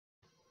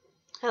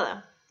Hello,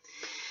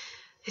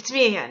 it's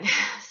me again.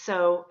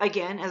 So,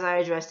 again, as I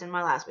addressed in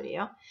my last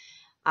video,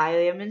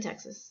 I am in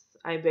Texas.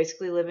 I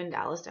basically live in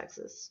Dallas,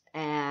 Texas,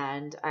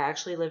 and I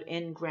actually live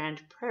in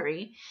Grand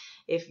Prairie.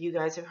 If you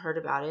guys have heard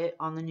about it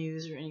on the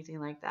news or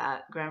anything like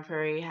that, Grand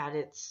Prairie had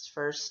its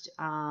first,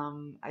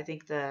 I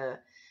think, the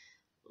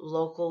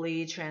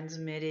locally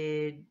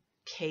transmitted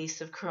case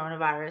of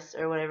coronavirus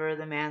or whatever,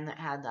 the man that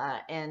had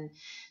that. And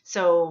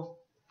so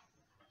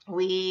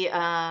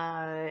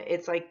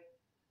it's like,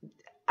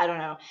 I don't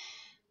know,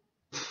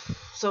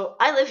 so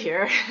I live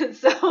here.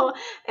 So,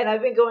 and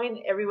I've been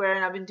going everywhere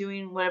and I've been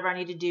doing whatever I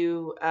need to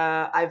do.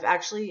 I've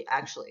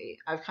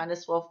I've kind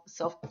of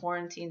self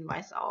quarantined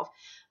myself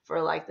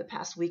for like the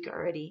past week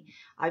already.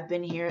 I've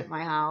been here at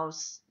my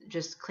house,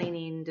 just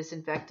cleaning,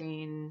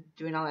 disinfecting,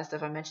 doing all that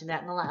stuff. I mentioned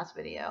that in the last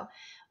video,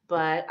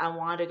 but I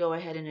wanted to go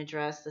ahead and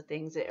address the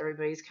things that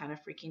everybody's kind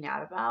of freaking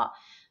out about.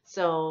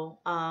 So,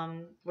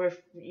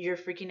 you're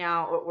freaking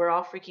out. We're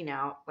all freaking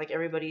out. Like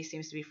everybody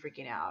seems to be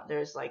freaking out.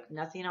 There's like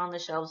nothing on the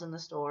shelves in the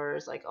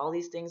stores. Like all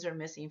these things are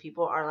missing.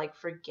 People are like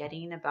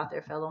forgetting about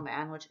their fellow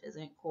man, which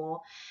isn't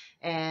cool.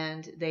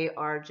 And they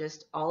are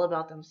just all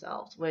about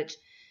themselves, which,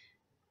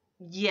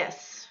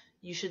 yes,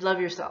 you should love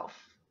yourself,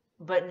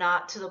 but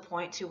not to the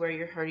point to where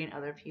you're hurting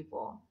other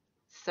people.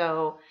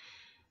 So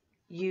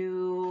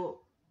you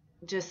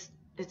just,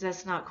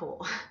 that's not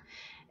cool.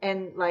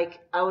 And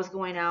like I was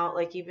going out,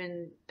 like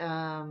even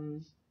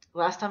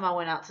last time I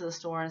went out to the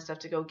store and stuff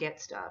to go get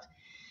stuff,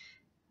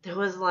 there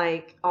was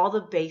like all the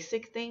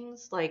basic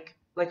things, like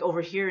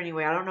over here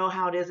anyway. I don't know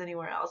how it is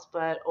anywhere else,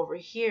 but over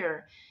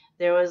here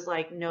there was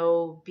like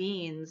no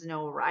beans,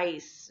 no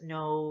rice,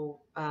 no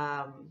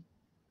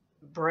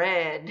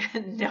bread,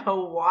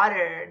 no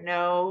water,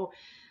 no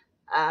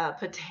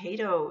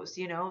potatoes,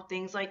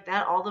 things like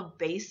that, all the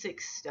basic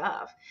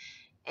stuff.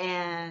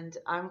 And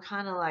I'm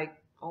kind of like,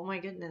 oh my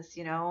goodness,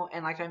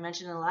 and like I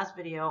mentioned in the last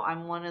video,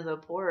 I'm one of the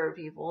poorer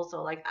people,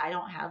 so like I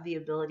didn't have the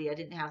ability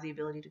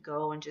to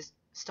go and just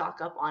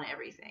stock up on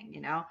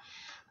everything.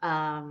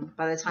 By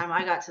the time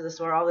I got to the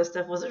store, all this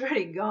stuff was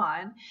already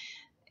gone,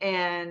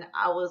 and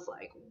I was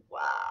like,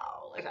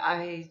 wow, like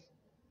I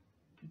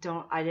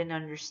didn't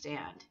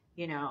understand,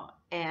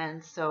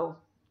 and so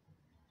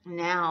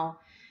now,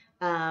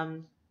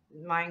 um,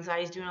 my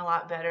anxiety is doing a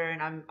lot better,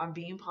 and I'm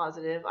being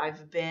positive.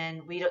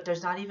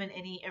 There's not even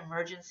any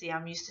emergency.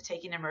 I'm used to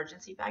taking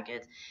emergency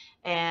packets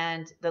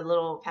and the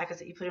little packets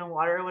that you put in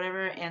water or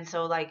whatever. And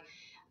so like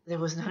there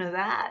was none of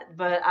that,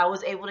 but I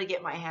was able to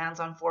get my hands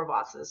on 4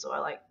 boxes. So I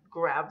like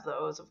grabbed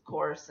those, of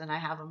course, and I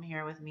have them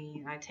here with me,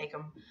 and I take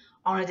them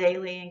on a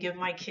daily and give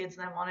my kids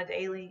them on a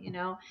daily.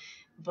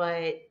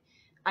 But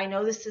I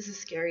know this is a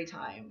scary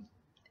time,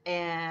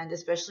 and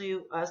especially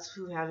us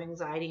who have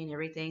anxiety and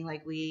everything,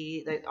 like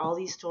all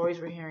these stories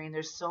we're hearing,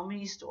 there's so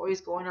many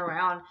stories going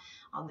around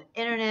on the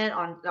internet,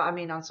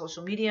 on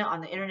social media, on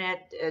the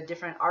internet,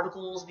 different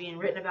articles being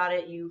written about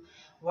it. You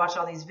watch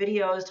all these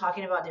videos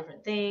talking about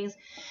different things,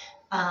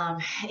 um,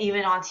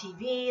 even on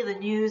TV, the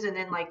news, and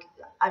then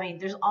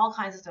there's all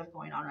kinds of stuff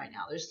going on right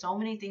now. There's so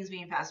many things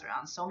being passed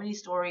around, so many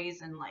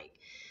stories, and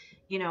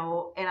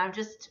and I'm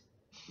just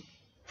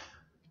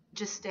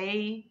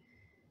stay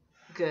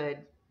good,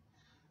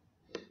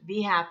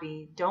 be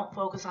happy, don't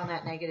focus on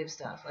that negative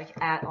stuff like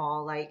at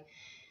all. Like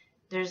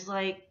there's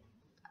like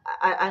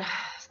I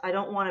I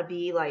don't want to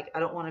be like, I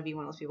don't want to be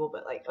one of those people,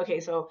 but like, okay,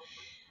 so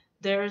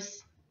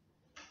there's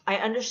I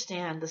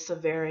understand the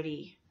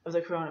severity of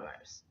the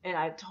coronavirus, and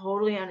I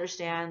totally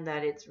understand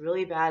that it's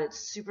really bad, it's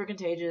super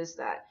contagious,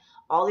 that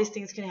all these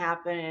things can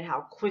happen, and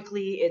how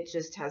quickly it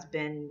just has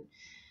been,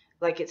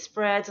 like it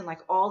spreads, and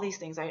like all these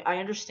things. I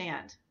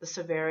understand the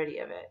severity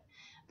of it,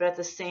 but at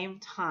the same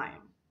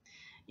time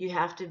you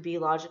have to be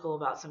logical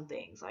about some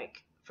things.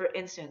 Like for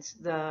instance,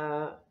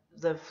 the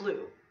flu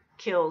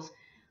kills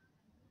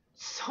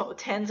so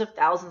tens of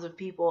thousands of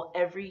people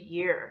every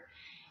year,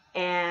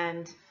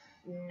 and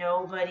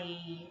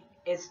nobody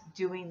is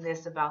doing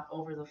this about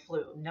over the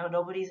flu. No,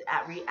 nobody's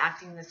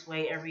reacting this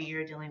way every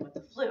year dealing with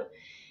the flu.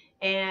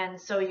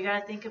 And so you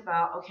got to think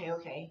about,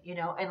 okay,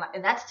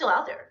 and that's still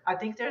out there. I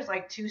think there's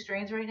like 2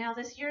 strains right now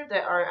this year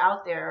that are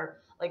out there.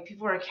 Like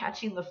people are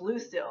catching the flu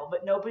still,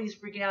 but nobody's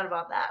freaking out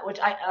about that, which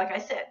like I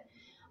said,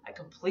 I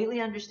completely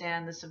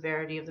understand the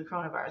severity of the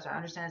coronavirus. I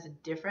understand it's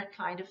a different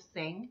kind of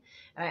thing,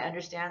 and I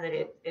understand that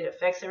it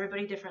affects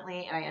everybody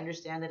differently, and I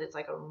understand that it's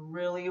like a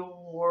really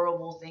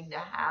horrible thing to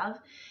have,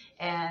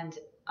 and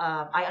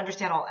I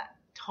understand all that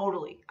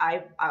totally.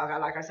 I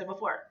like I said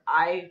before,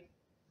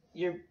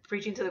 you're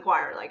preaching to the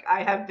choir. Like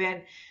I have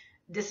been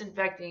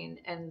disinfecting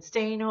and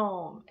staying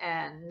home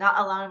and not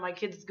allowing my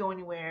kids to go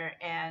anywhere,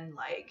 and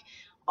like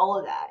all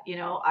of that,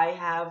 I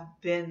have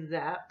been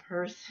that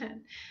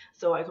person.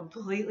 So I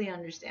completely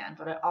understand,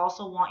 but I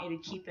also want you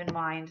to keep in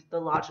mind the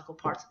logical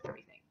parts of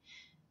everything.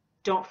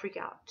 Don't freak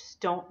out.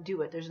 Just don't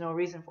do it. There's no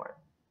reason for it.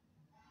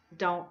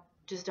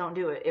 Just don't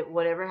do it.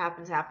 Whatever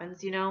happens,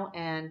 happens,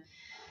 and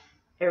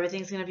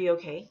everything's going to be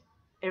okay.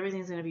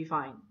 everything's going to be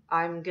fine.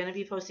 I'm going to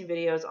be posting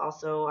videos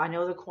also. I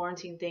know the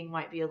quarantine thing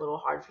might be a little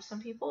hard for some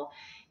people,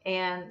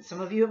 and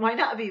some of you it might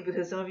not be,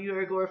 because some of you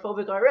are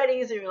agoraphobic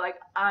already, so you're like,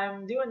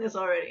 I'm doing this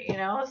already, you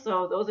know?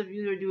 So those of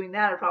you who are doing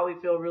that are probably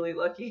feel really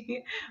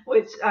lucky,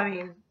 which, I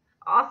mean,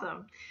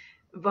 awesome.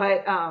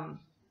 But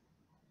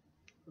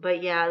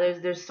yeah,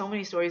 there's so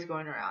many stories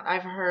going around.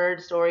 I've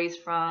heard stories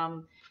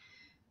from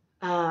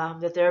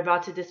that they're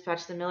about to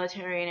dispatch the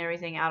military and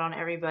everything out on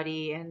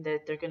everybody, and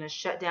that they're going to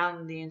shut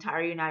down the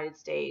entire United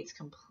States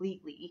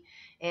completely,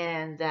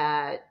 and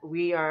that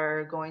we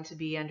are going to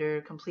be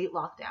under complete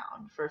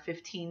lockdown for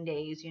 15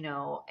 days, you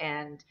know,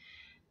 and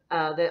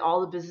that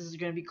all the businesses are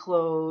going to be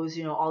closed,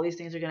 you know, all these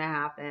things are going to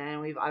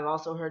happen. I've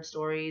also heard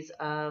stories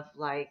of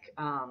like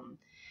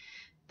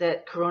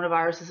that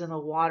coronavirus is in the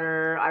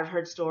water. I've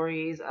heard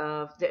stories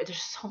of there's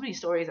so many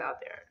stories out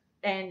there,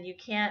 and you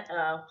can't.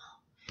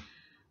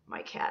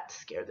 My cat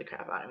scared the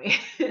crap out of me.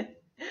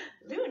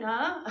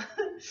 Luna,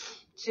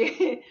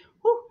 she.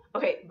 Whew,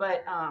 okay,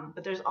 but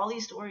there's all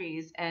these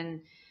stories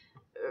and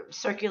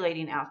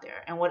circulating out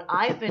there. And what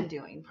I've been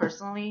doing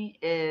personally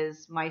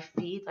is my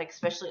feed, like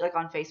especially like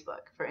on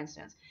Facebook, for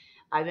instance,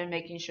 I've been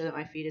making sure that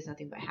my feed is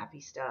nothing but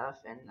happy stuff,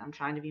 and I'm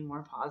trying to be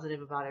more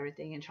positive about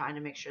everything, and trying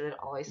to make sure that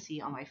all I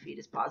see on my feed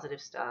is positive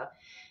stuff.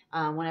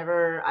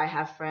 Whenever I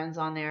have friends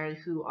on there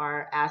who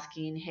are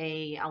asking,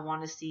 "Hey, I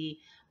want to see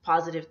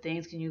positive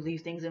things. Can you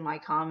leave things in my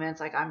comments?"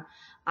 Like I'm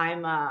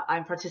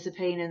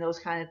participating in those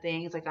kind of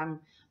things. Like I'm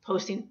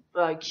posting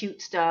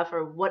cute stuff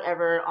or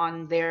whatever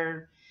on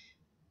their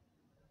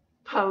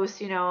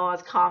posts, you know,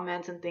 as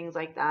comments and things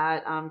like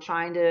that. I'm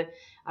trying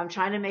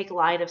to make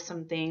light of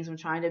some things. I'm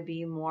trying to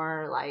be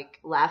more like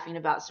laughing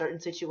about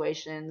certain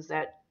situations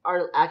that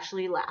are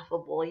actually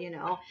laughable, you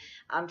know.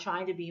 I'm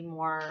trying to be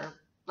more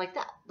like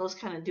that,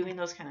 doing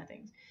those kind of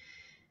things.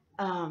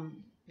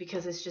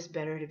 Because it's just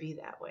better to be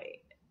that way.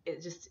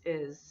 It just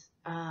is.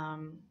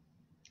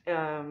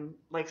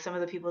 Like some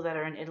of the people that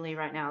are in Italy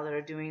right now that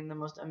are doing the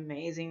most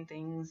amazing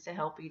things to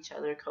help each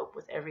other cope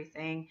with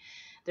everything.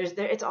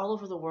 It's all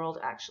over the world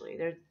actually.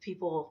 There's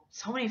people,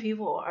 so many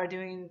people are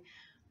doing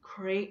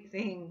great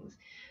things.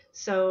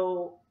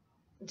 So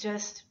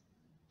just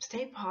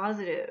stay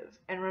positive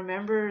and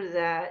remember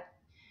that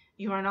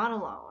you are not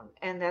alone,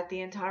 and that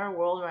the entire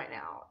world right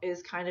now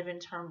is kind of in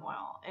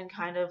turmoil and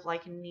kind of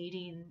like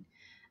needing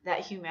that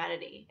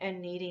humanity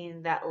and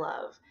needing that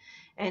love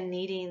and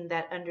needing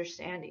that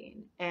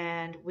understanding.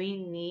 And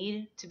we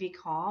need to be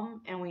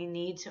calm, and we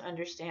need to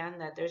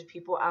understand that there's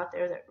people out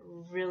there that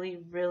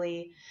really,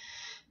 really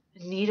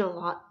need a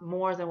lot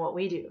more than what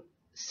we do.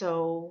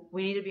 So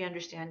we need to be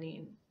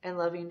understanding and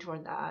loving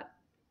toward that.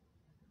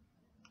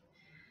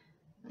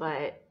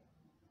 But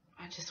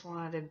I just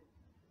wanted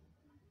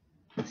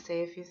to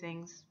say a few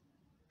things.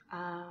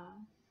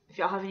 If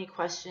y'all have any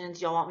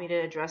questions, y'all want me to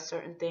address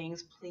certain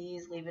things,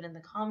 please leave it in the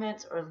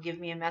comments or give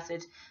me a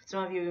message.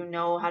 Some of you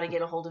know how to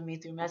get a hold of me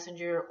through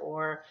Messenger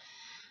or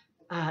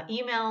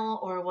email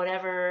or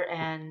whatever,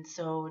 and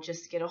so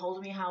just get a hold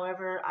of me.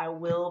 However, I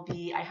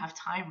have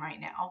time right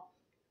now.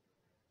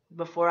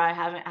 Before I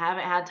haven't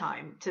had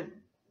time to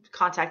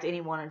contact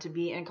anyone or to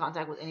be in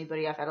contact with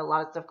anybody. I've had a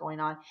lot of stuff going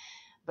on,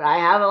 but I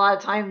have a lot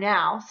of time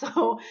now.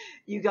 So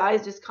you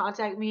guys just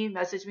contact me,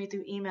 message me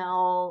through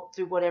email,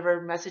 through whatever,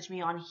 message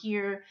me on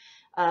here,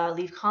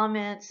 leave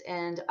comments,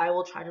 and I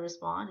will try to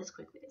respond as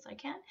quickly as I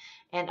can.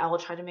 And I will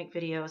try to make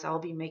videos. I'll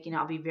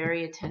be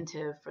very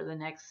attentive for the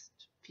next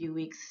few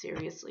weeks,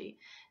 seriously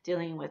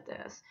dealing with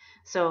this.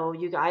 So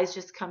you guys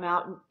just come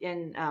out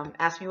and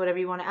ask me whatever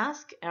you want to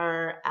ask,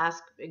 or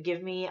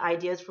give me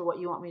ideas for what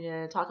you want me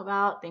to talk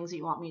about, things that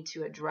you want me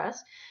to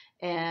address,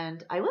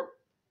 and I will.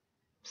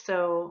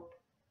 So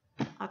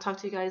I'll talk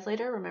to you guys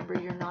later. Remember,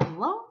 you're not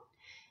alone.